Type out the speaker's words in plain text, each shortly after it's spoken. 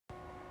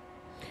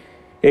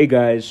Hey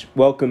guys,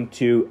 welcome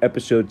to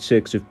episode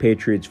 6 of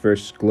Patriots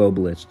versus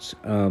Globalists.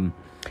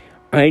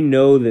 I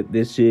know that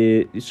this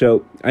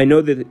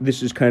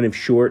is kind of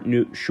short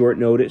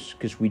notice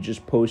because we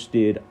just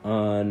posted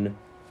on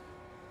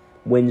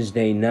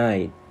Wednesday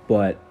night,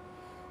 but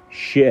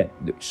shit,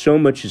 so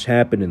much has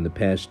happened in the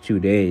past 2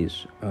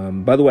 days.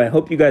 By the way, I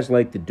hope you guys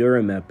liked the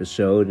Durham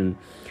episode, and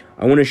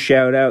I want to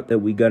shout out that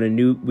we got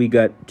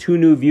 2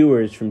 new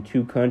viewers from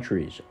 2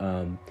 countries.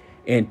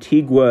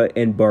 Antigua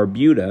and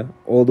Barbuda,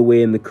 all the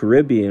way in the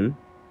Caribbean.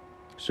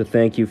 So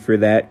thank you for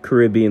that,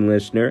 Caribbean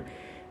listener.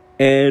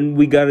 And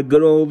we got a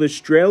good old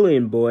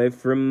Australian boy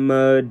from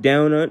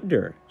down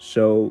under.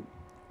 So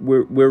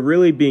we're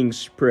really being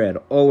spread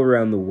all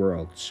around the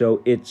world.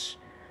 So it's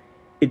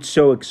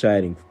so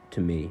exciting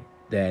to me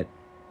that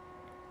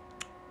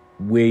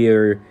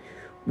we're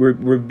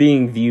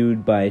being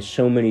viewed by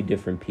so many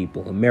different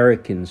people: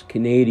 Americans,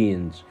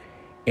 Canadians,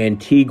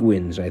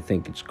 Antiguans, I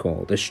think it's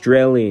called,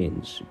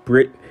 Australians,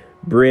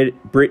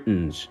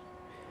 Britons,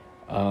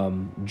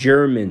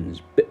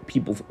 Germans,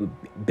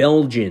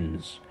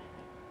 Belgians,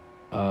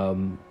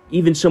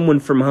 even someone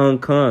from Hong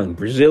Kong,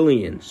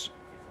 Brazilians.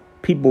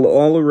 People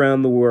all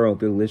around the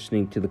world are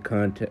listening to the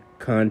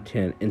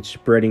content and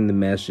spreading the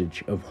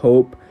message of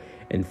hope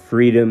and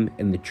freedom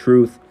and the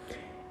truth.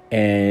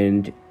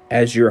 And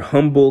as the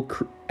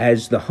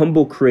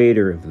humble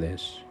creator of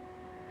this,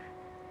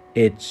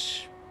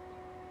 it's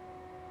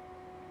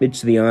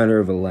the honor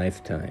of a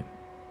lifetime.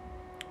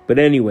 But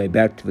anyway,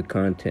 back to the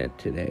content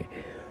today.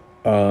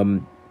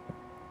 So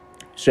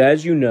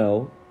as you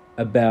know,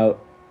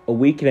 about a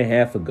week and a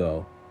half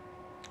ago,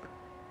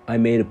 I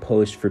made a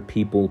post for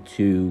people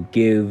to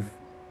give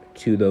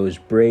to those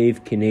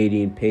brave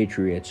Canadian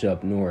patriots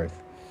up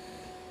north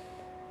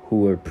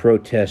who are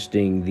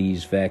protesting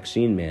these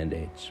vaccine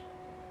mandates.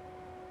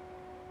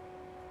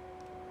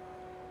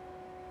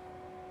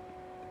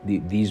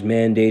 These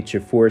mandates are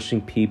forcing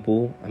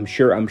people. I'm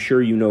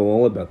sure you know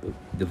all about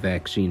the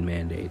vaccine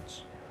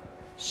mandates,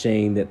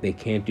 saying that they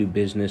can't do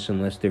business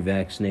unless they're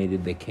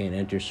vaccinated. They can't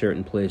enter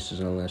certain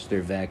places unless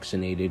they're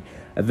vaccinated.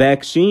 A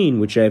vaccine,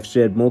 which I've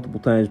said multiple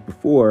times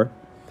before,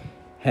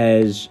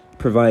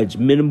 provides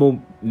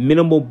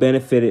minimal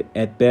benefit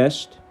at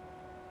best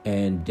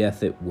and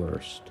death at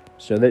worst.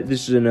 So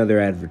this is another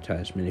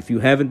advertisement. If you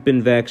haven't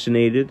been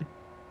vaccinated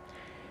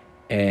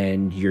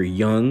and you're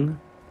young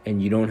and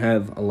you don't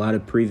have a lot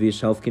of previous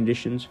health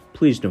conditions,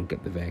 please don't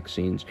get the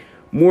vaccines.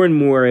 More and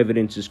more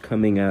evidence is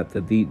coming out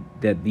that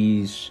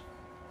these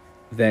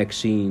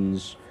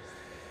vaccines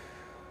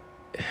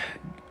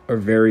are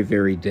very,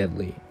 very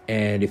deadly.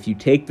 And if you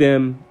take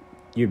them,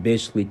 you're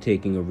basically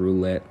taking a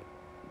roulette.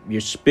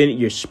 You're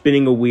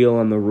spinning a wheel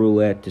on the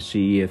roulette to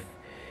see if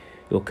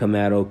you'll come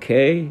out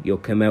okay. You'll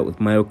come out with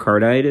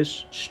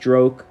myocarditis,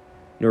 stroke,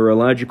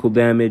 neurological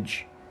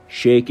damage,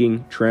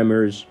 shaking,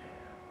 tremors,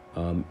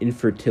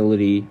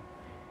 infertility,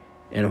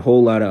 and a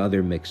whole lot of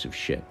other mix of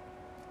shit.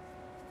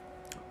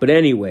 But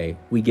anyway,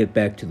 we get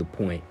back to the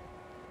point.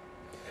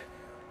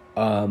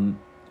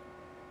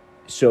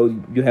 So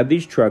you have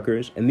these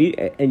truckers, and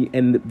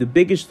the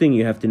biggest thing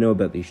you have to know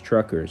about these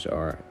truckers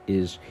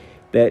is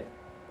that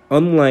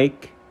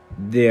unlike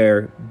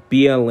their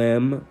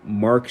BLM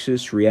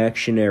Marxist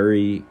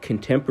reactionary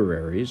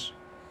contemporaries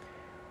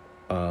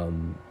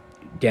down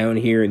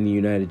here in the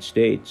United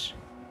States,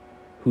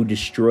 who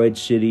destroyed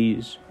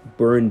cities,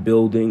 burned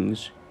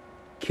buildings,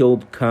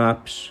 killed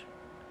cops,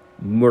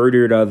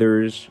 murdered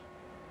others,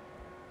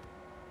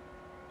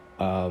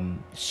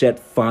 set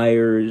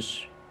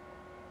fires,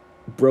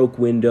 broke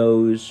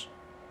windows,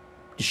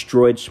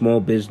 destroyed small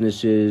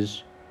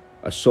businesses,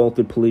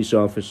 assaulted police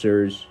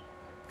officers,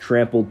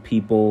 trampled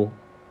people,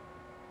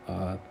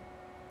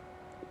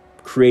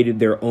 created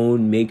their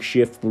own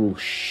makeshift little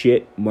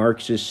shit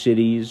Marxist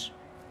cities,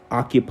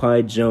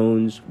 occupied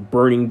zones,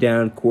 burning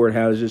down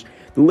courthouses.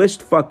 The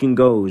list fucking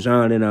goes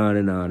on and on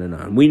and on and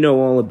on. We know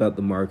all about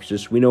the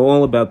Marxists. We know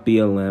all about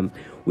BLM.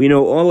 We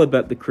know all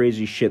about the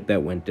crazy shit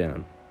that went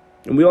down.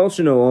 And we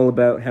also know all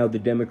about how the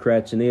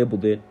Democrats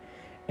enabled it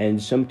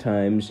and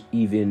sometimes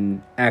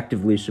even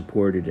actively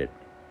supported it.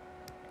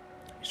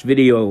 This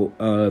video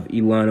of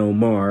Ilhan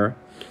Omar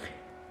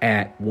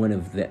at one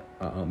of the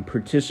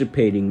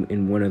participating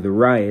in one of the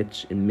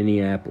riots in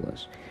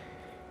Minneapolis.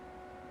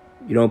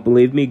 You don't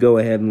believe me? Go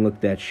ahead and look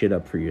that shit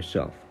up for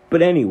yourself.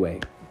 But anyway,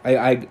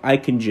 I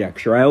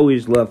conjecture. I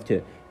always love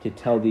to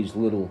tell these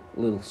little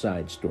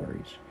side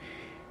stories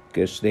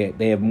because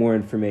they have more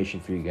information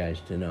for you guys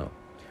to know.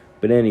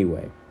 But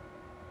anyway,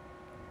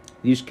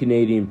 these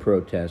Canadian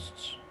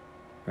protests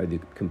are the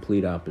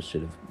complete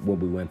opposite of what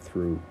we went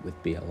through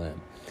with BLM.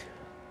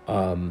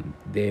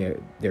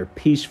 They're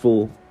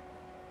peaceful.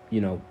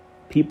 You know,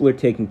 people are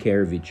taking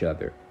care of each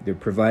other. They're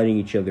providing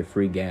each other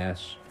free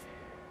gas.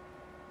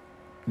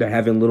 They're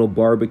having little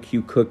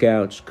barbecue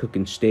cookouts,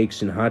 cooking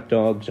steaks and hot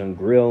dogs on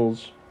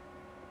grills.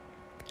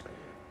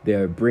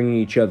 They're bringing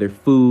each other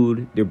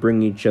food. They're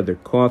bringing each other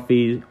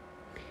coffee.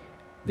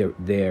 There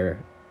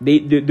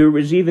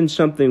was even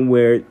something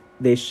where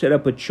they set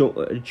up a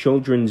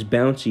children's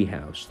bouncy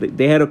house.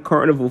 They had a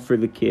carnival for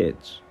the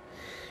kids.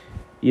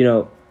 You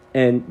know,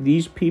 and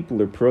these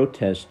people are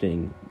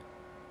protesting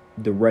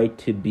the right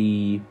to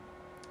be,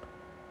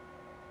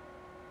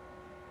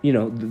 you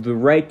know, the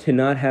right to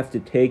not have to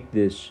take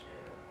this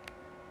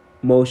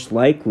most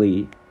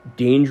likely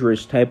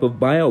dangerous type of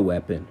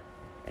bioweapon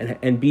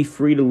and be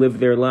free to live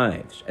their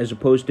lives, as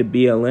opposed to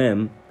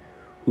BLM,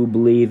 who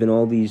believe in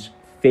all these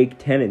fake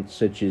tenets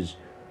such as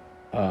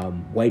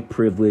white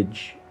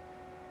privilege,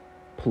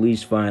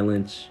 police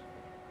violence,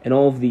 and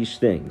all of these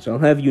things. I'll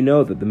have you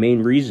know that the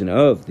main reason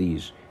of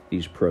these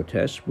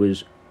protests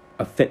was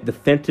the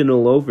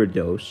fentanyl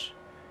overdose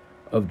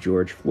of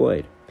George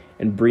Floyd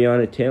and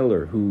Breonna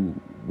Taylor,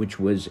 which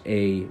was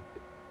a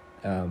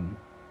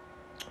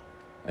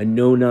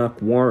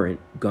no-knock warrant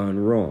gone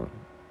wrong.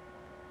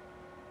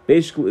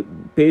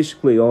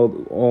 Basically, all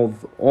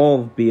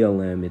of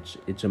BLM,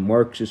 it's a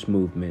Marxist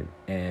movement,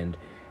 and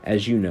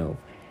as you know,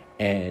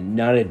 and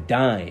not a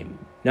dime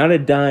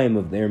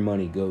of their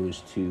money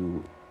goes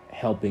to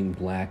helping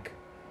black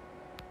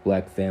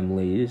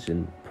families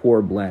and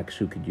poor blacks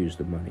who could use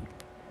the money.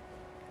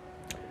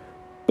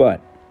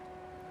 But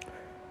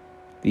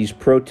these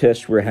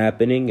protests were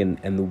happening,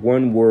 and the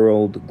one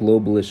world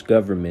globalist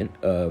government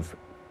of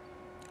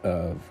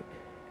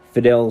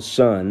Fidel's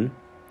son,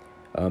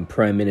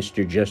 Prime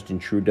Minister Justin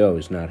Trudeau,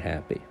 is not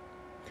happy.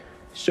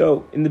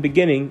 So in the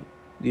beginning,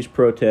 these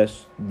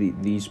protests,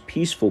 these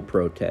peaceful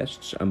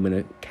protests, I'm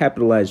going to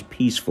capitalize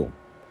peaceful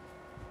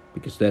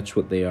because that's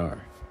what they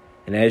are.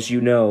 And as you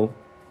know,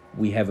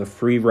 we have a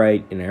free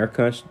right in our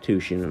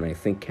Constitution, and I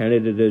think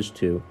Canada does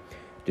too,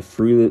 to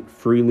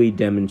freely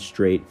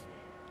demonstrate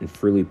and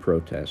freely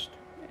protest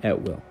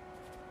at will.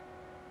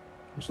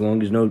 As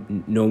long as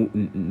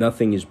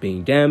nothing is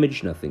being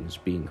damaged, nothing is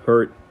being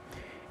hurt,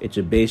 it's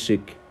a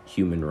basic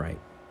human right.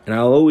 And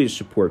I'll always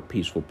support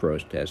peaceful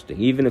protesting,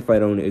 even if I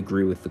don't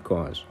agree with the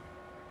cause,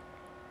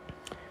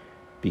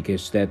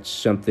 because that's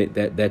something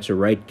that's a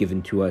right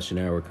given to us in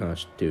our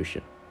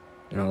Constitution.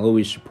 And I'll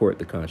always support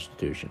the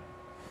Constitution,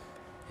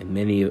 and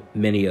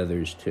many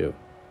others too.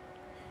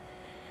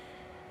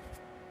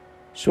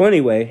 So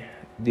anyway,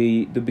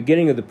 the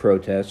beginning of the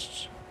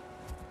protests,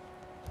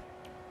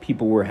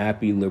 people were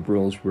happy.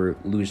 Liberals were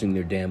losing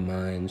their damn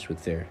minds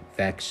with their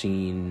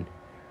vaccine,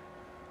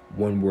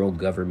 one world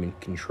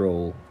government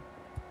control.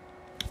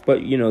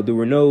 But, you know, there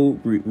were no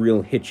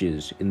real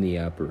hitches in the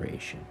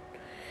operation.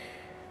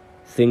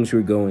 Things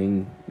were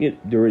going,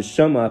 there was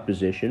some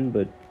opposition,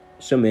 but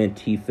some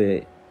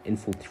Antifa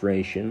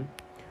infiltration.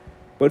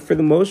 But for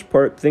the most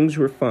part, things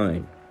were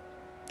fine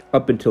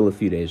up until a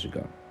few days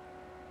ago.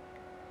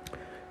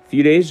 A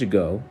few days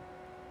ago,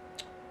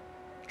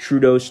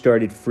 Trudeau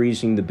started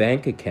freezing the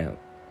bank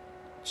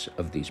accounts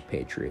of these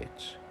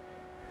patriots.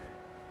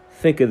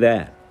 Think of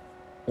that.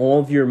 All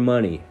of your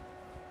money,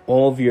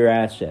 all of your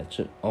assets,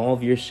 all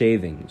of your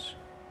savings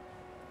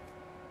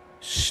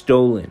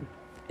stolen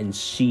and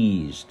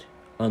seized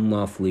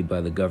unlawfully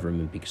by the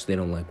government because they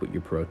don't like what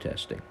you're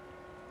protesting.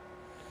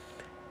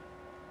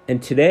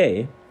 And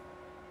today,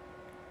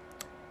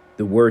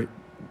 the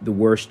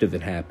worst of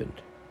it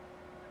happened.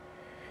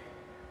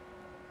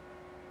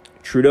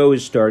 Trudeau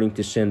is starting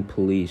to send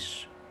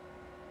police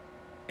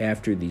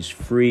after these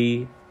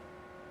free,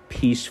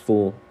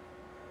 peaceful,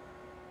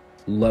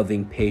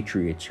 loving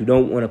patriots who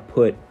don't want to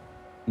put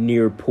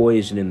near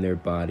poison in their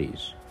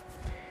bodies.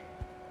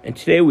 And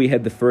today we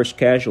had the first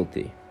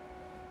casualty.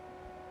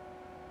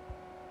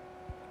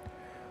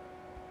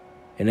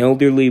 An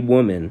elderly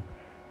woman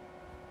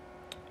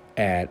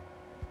at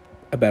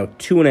about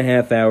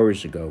 2.5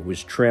 hours ago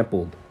was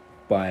trampled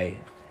by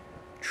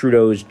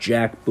Trudeau's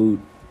jackboot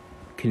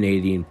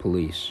Canadian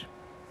police.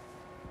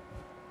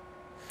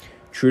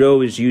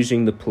 Trudeau is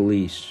using the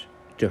police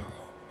to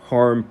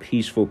harm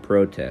peaceful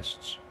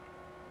protests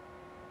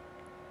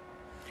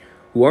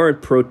who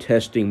aren't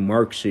protesting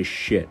Marxist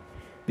shit.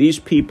 These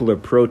people are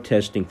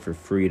protesting for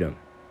freedom.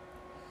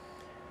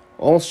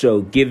 Also,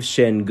 Give,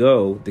 Send,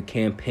 Go, the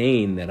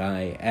campaign that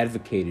I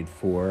advocated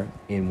for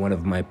in one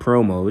of my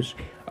promos,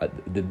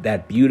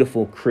 that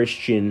beautiful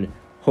Christian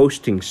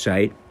hosting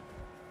site,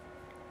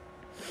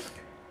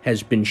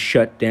 has been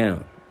shut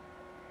down.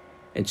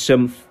 And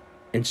some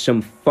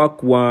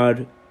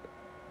fuckwad,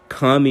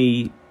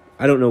 commie,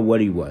 I don't know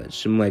what he was,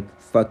 some like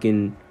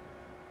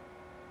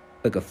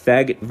a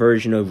faggot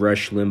version of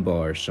Rush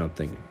Limbaugh or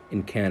something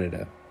in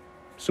Canada,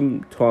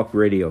 some talk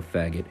radio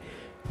faggot,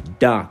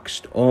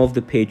 doxed all of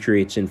the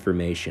Patriots'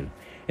 information.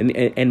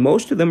 And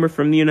most of them are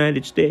from the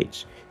United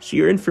States. So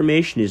your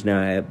information is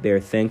now out there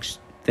thanks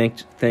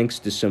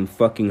to some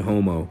fucking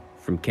homo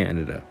from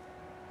Canada.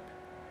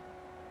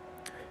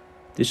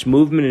 This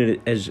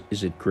movement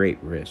is at great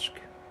risk.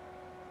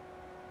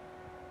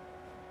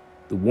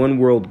 The one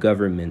world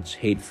governments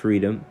hate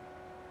freedom.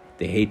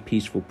 They hate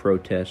peaceful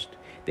protest.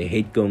 They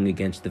hate going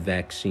against the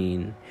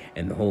vaccine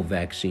and the whole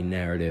vaccine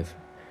narrative.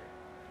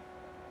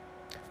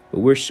 But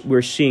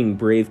we're seeing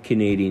brave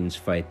Canadians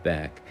fight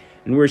back.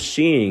 And we're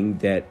seeing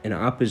that an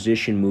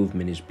opposition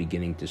movement is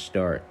beginning to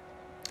start.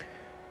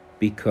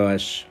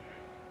 Because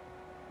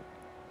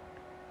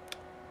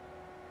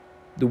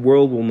the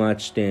world will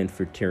not stand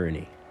for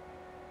tyranny.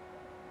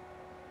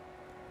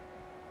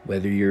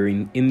 Whether you're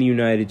in the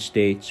United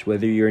States,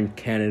 whether you're in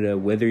Canada,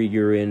 whether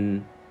you're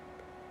in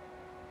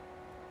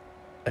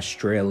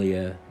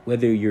Australia,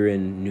 whether you're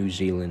in New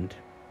Zealand,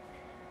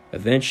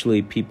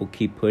 eventually people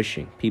keep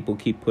pushing.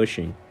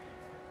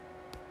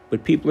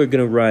 But people are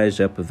going to rise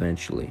up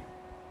eventually.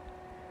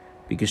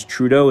 Because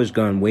Trudeau has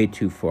gone way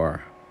too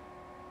far.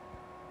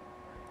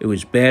 It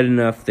was bad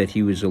enough that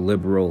he was a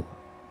liberal,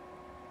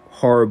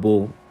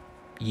 horrible,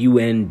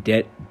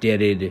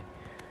 UN-debted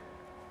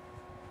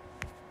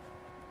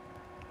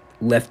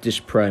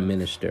leftist prime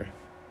minister.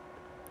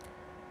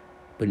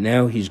 But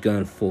now he's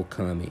gone full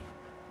commie.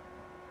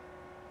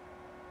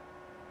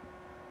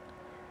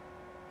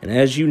 And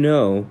as you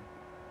know,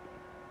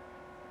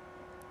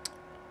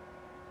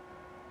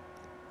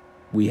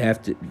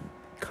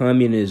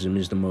 communism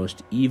is the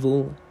most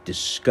evil,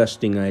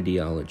 disgusting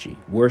ideology.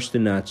 Worse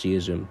than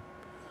Nazism.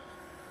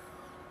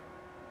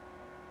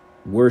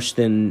 Worse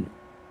than...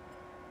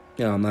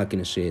 No, I'm not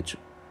going to say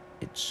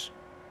it's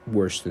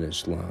worse than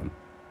Islam.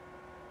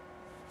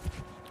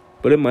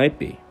 But it might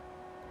be.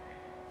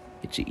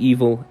 It's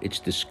evil, it's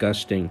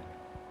disgusting.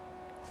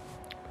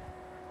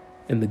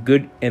 And the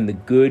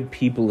good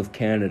people of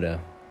Canada,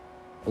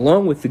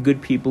 along with the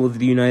good people of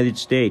the United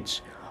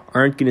States,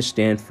 aren't going to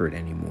stand for it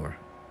anymore.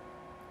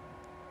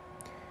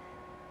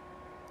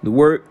 In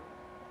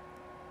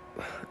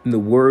the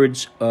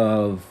words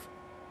of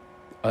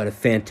a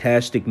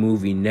fantastic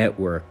movie,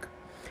 Network,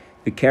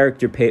 the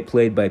character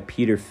played by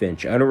Peter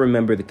Finch, I don't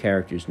remember the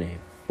character's name,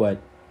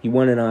 but he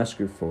won an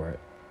Oscar for it.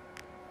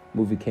 The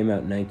movie came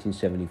out in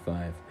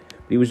 1975. But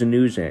he was a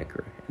news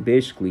anchor. And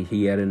basically,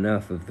 he had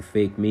enough of the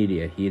fake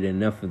media. He had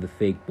enough of the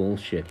fake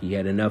bullshit. He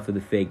had enough of the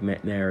fake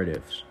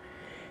narratives.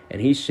 And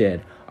he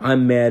said,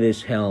 I'm mad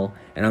as hell,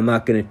 and I'm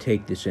not going to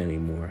take this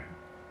anymore.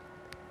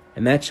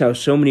 And that's how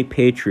so many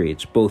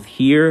patriots, both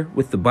here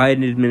with the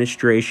Biden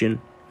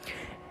administration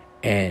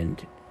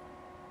and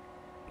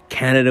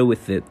Canada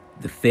with the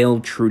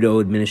failed Trudeau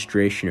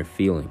administration, are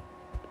feeling.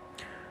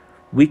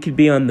 We could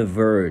be on the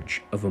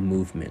verge of a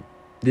movement.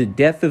 The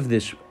death of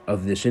this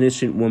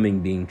innocent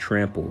woman being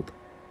trampled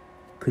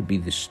could be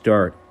the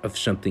start of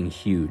something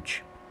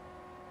huge.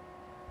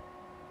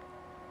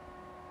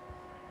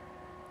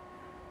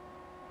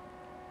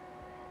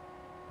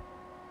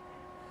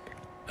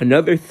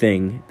 Another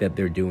thing that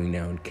they're doing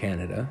now in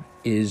Canada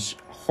is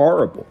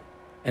horrible.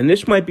 And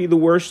this might be the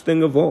worst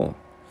thing of all.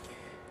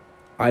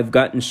 I've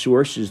gotten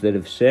sources that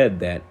have said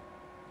that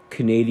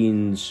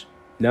Canadians,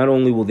 not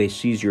only will they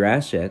seize your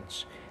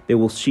assets, they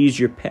will seize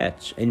your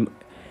pets. And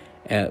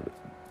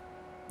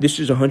this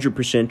is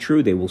 100%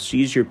 true. They will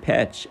seize your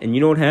pets. And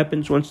you know what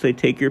happens once they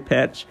take your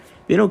pets?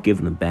 They don't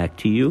give them back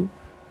to you.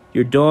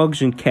 Your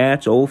dogs and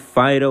cats, old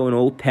Fido and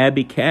old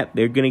Tabby Cat,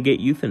 they're going to get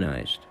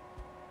euthanized.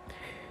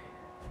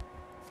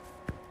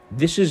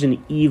 This is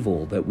an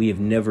evil that we have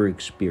never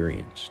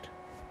experienced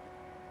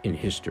in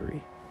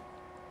history,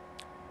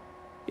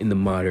 in the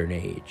modern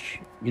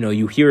age. You know,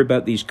 you hear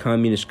about these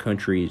communist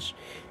countries.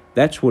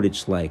 That's what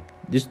it's like.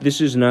 This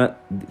is not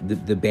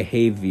the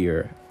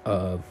behavior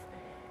of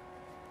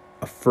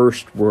a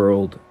first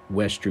world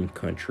Western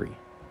country.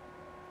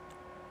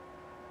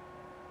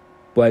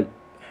 But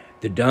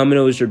the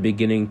dominoes are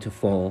beginning to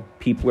fall.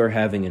 People are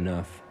having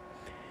enough.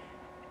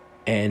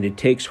 And it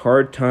takes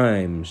hard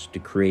times to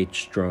create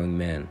strong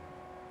men.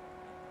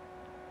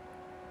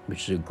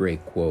 Which is a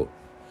great quote.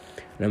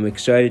 And I'm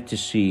excited to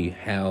see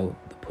how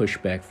the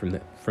pushback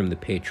from the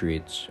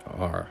patriots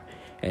are.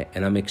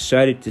 And I'm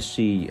excited to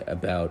see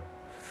about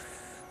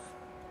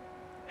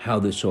how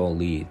this all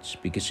leads,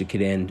 because it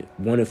could end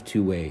one of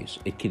two ways.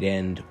 It could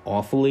end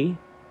awfully,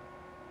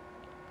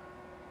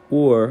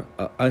 or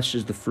us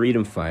as the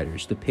freedom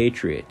fighters, the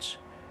patriots,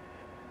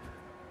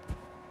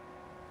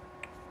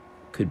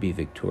 could be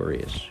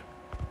victorious.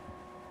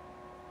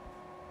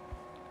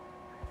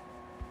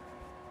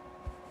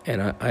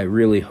 And I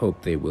really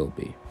hope they will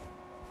be.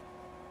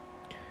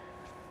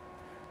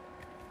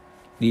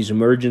 These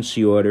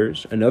emergency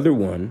orders, another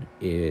one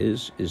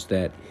is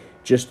that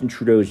Justin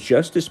Trudeau's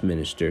justice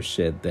minister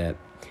said that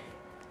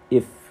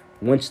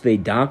once they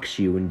dox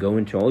you and go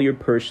into all your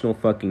personal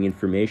fucking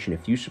information,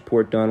 if you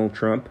support Donald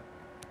Trump,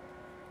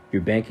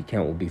 your bank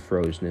account will be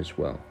frozen as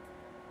well.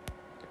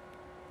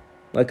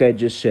 Like I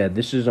just said,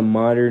 this is a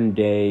modern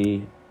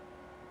day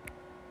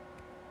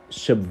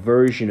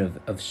subversion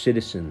of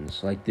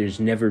citizens like there's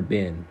never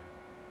been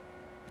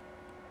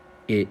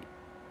in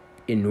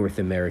North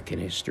American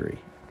history.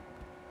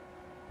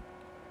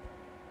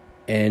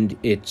 And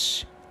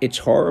it's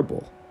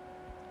horrible.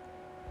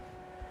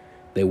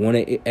 They want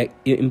to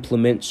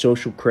implement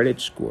social credit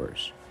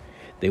scores.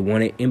 They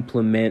want to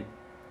implement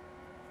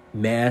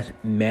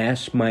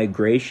mass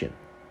migration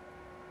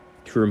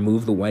to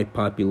remove the white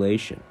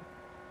population.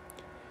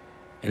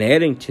 And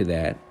adding to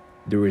that,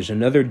 there was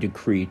another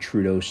decree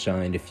Trudeau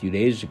signed a few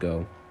days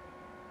ago,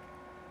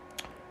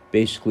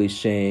 basically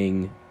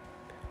saying,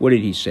 what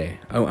did he say?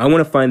 I want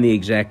to find the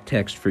exact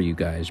text for you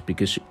guys,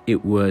 because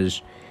it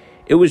was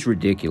It was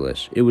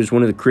ridiculous. It was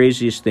one of the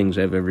craziest things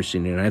I've ever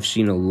seen, and I've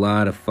seen a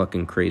lot of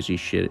fucking crazy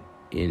shit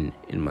in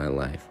my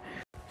life.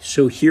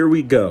 So here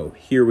we go.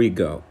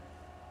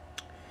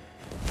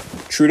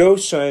 Trudeau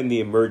signed the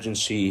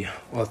Emergency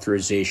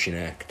Authorization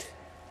Act,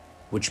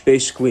 which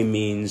basically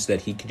means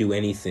that he could do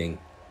anything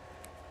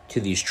to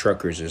these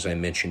truckers, as I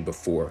mentioned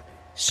before.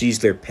 Seize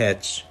their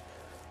pets,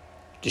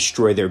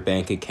 destroy their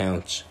bank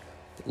accounts,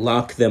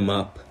 lock them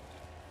up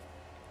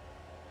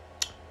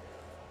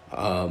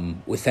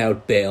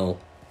without bail,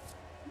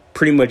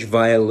 pretty much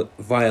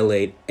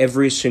violate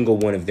every single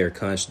one of their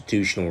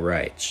constitutional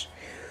rights.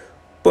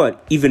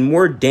 But even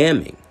more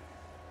damning,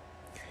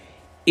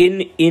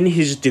 in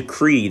his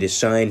decree to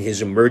sign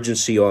his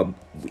Emergency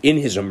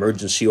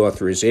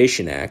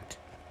Authorization Act,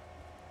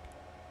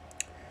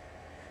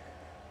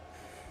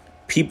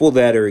 people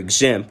that are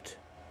exempt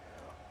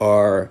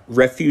are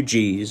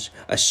refugees,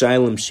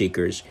 asylum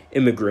seekers,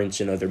 immigrants,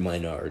 and other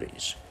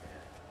minorities.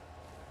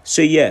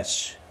 So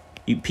yes,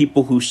 you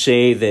people who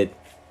say that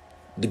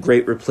the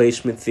Great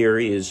Replacement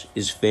theory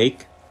is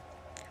fake,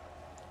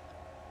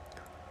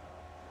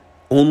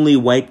 only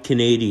white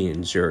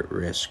Canadians are at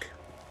risk.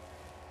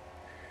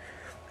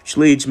 Which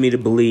leads me to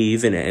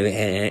believe,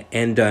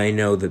 and I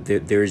know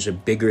that there's a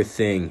bigger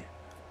thing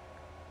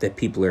that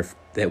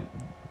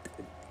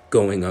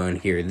going on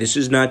here. This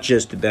is not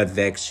just about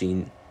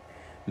vaccine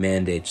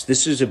mandates.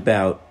 This is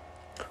about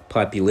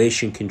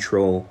population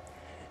control,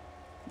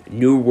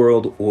 New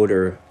World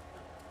Order,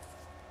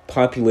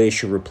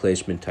 population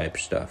replacement type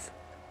stuff.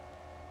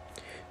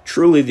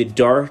 Truly the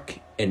dark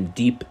and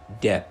deep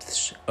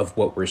depths of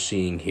what we're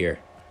seeing here.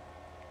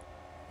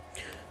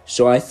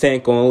 So I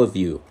thank all of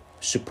you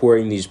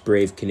supporting these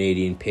brave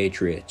Canadian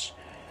patriots.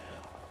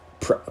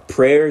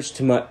 Prayers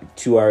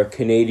to our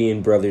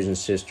Canadian brothers and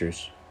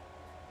sisters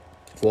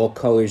of all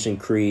colors and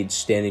creeds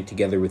standing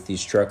together with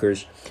these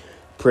truckers.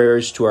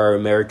 Prayers to our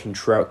American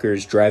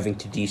truckers driving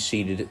to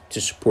D.C.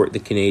 to support the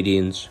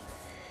Canadians.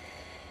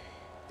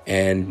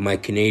 And my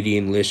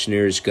Canadian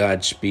listeners,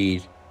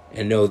 Godspeed.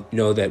 And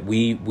know that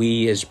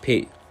we as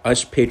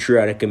us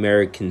patriotic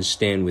Americans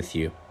stand with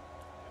you.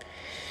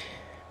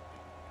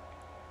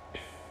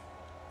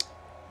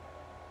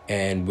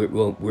 And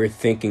we're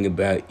thinking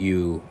about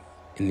you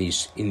in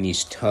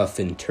these tough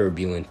and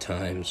turbulent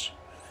times.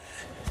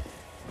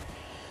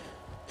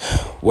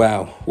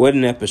 Wow, what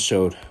an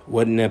episode.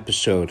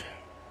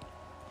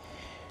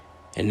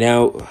 And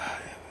now,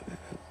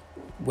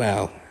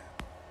 wow.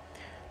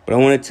 But I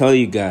want to tell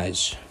you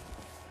guys,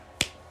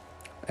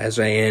 as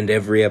I end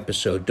every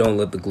episode, don't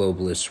let the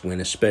globalists win,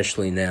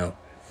 especially now.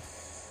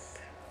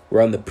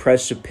 We're on the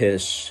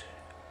precipice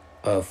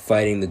of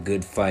fighting the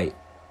good fight.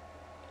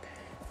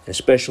 A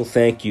special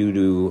thank you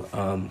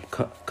to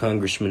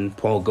Congressman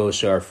Paul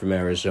Gosar from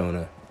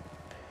Arizona,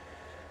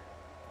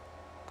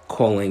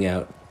 calling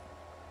out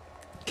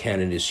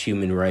Canada's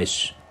human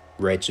rights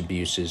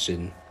abuses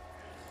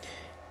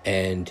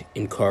and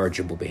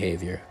incorrigible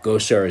behavior.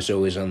 Gosar is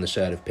always on the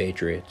side of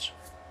patriots.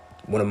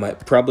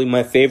 Probably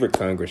my favorite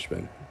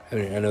congressman. I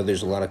mean, I know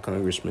there's a lot of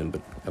congressmen,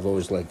 but I've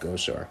always liked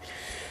Gosar.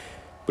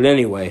 But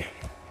anyway,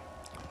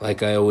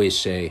 like I always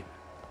say,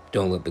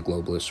 don't let the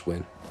globalists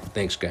win.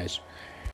 Thanks, guys.